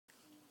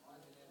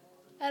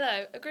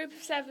Hello, a group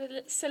of seven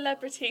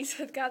celebrities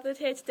have gathered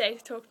here today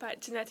to talk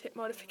about genetic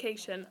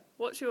modification.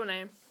 What's your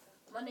name?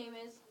 My name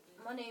is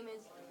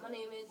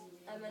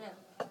Eminem.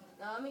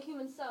 Now I'm a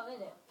human cell,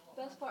 innit?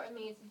 Best part of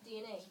me is the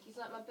DNA. He's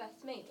like my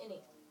best mate,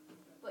 innit?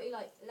 But he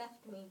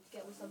left me to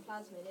get with some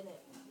plasmid,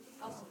 innit?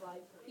 I'll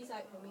survive. Peace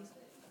out, homies.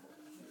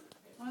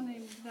 My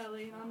name's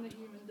Nelly and I'm the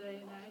human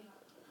DNA.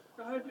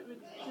 I hope it was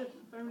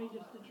only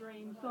just a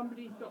dream.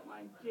 Somebody's got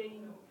my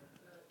gene.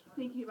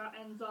 Thinking about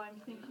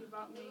enzymes, thinking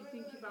about me,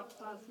 thinking about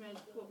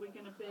plasmids, what we're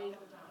going to be.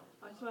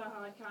 I swear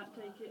how I can't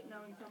take it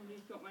knowing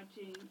somebody's got my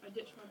gene. I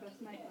ditched my best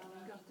mate and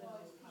I'm gutted.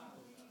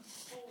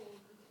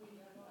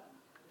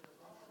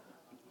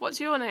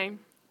 What's your name?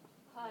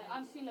 Hi,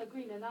 I'm CeeLo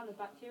Green and I'm a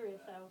bacteria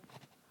cell.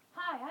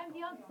 Hi, I'm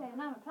Beyonce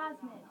and I'm a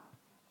plasmid.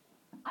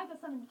 I got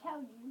something to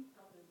tell you.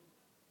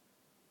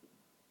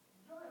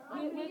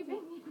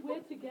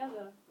 We're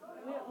together.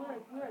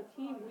 We're a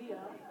team, we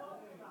are.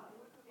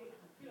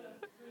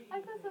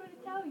 I've got something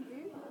to tell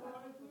you.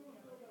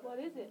 What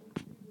is it?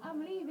 I'm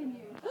leaving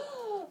you.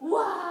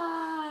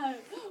 Why?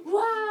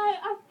 Why?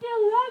 I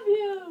still love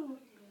you!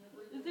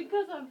 Is it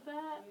because I'm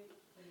fat?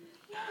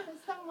 No,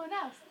 there's someone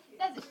else.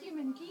 There's a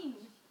human gene.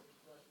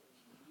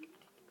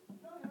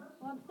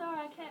 Well, I'm sorry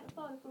I can't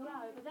afford to go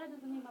out, but that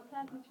doesn't mean my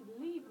plasmid should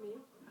leave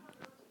me.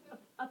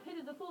 I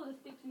pitted the full that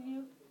sticks with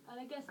you, and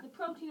I guess the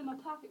protein in my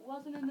pocket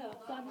wasn't enough,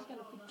 so I'm just going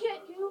to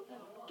forget you and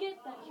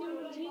get that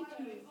human gene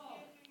too.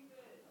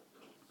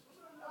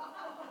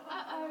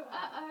 Uh-oh.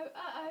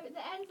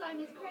 The enzyme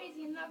is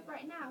crazy in love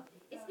right now.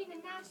 It's been a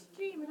nasty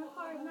dream and a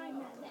horrid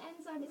nightmare. The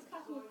enzyme is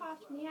cutting a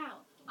part of me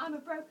out. I'm a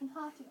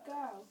broken-hearted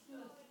girl.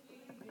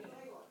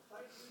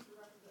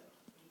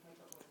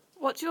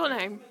 What's your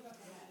name?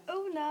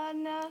 Oh,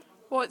 Nana.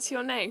 What's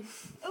your name?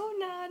 Oh,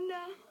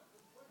 Nana.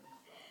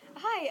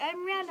 Hi,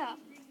 I'm Rihanna,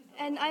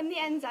 and I'm the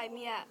enzyme,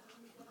 yeah.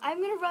 I'm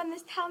going to run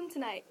this town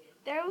tonight.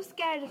 They're all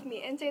scared of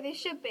me, and so they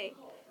should be.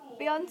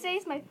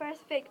 Beyonce's my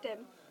first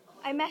victim.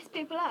 I mess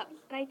people up,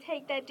 and I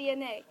take their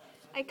DNA.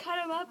 I cut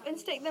them up and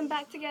stick them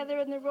back together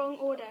in the wrong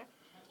order.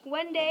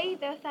 One day,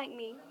 they'll thank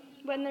me,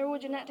 when they're all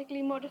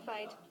genetically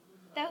modified.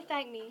 They'll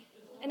thank me,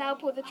 and I'll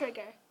pull the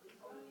trigger.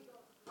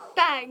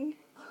 Bang!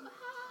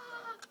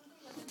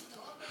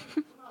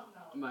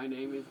 My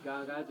name is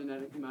Gaga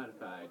Genetic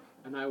Modified,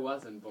 and I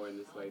wasn't born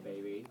this way,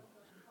 baby.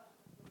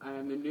 I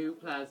am the new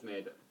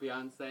plasmid,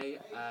 Beyonce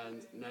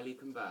and Nelly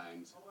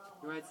combined.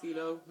 You right,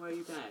 CeeLo? Why are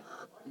you dead?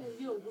 Hey,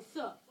 yo, what's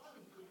up?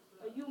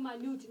 Are you my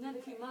new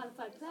genetically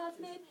modified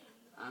plasmid?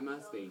 I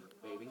must be,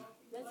 baby.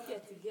 Let's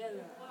get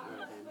together.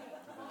 Alright then.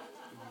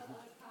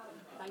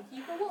 Thank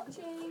you for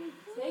watching.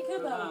 Say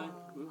goodbye.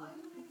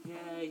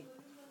 Yay.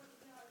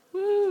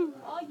 Woo!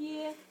 Oh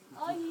yeah.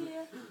 Oh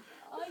yeah.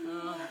 Oh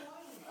yeah.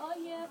 Oh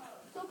yeah.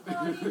 So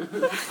party. So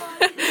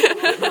party.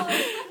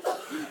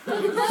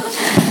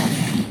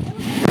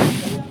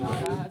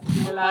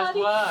 The last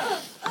one.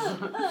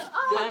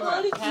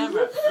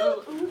 Camera. Ooh.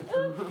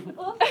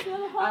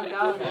 I'm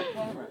Gaga.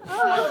 Camera.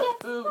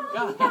 Ooh,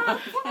 Gaga.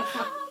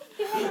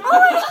 Oh my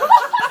God!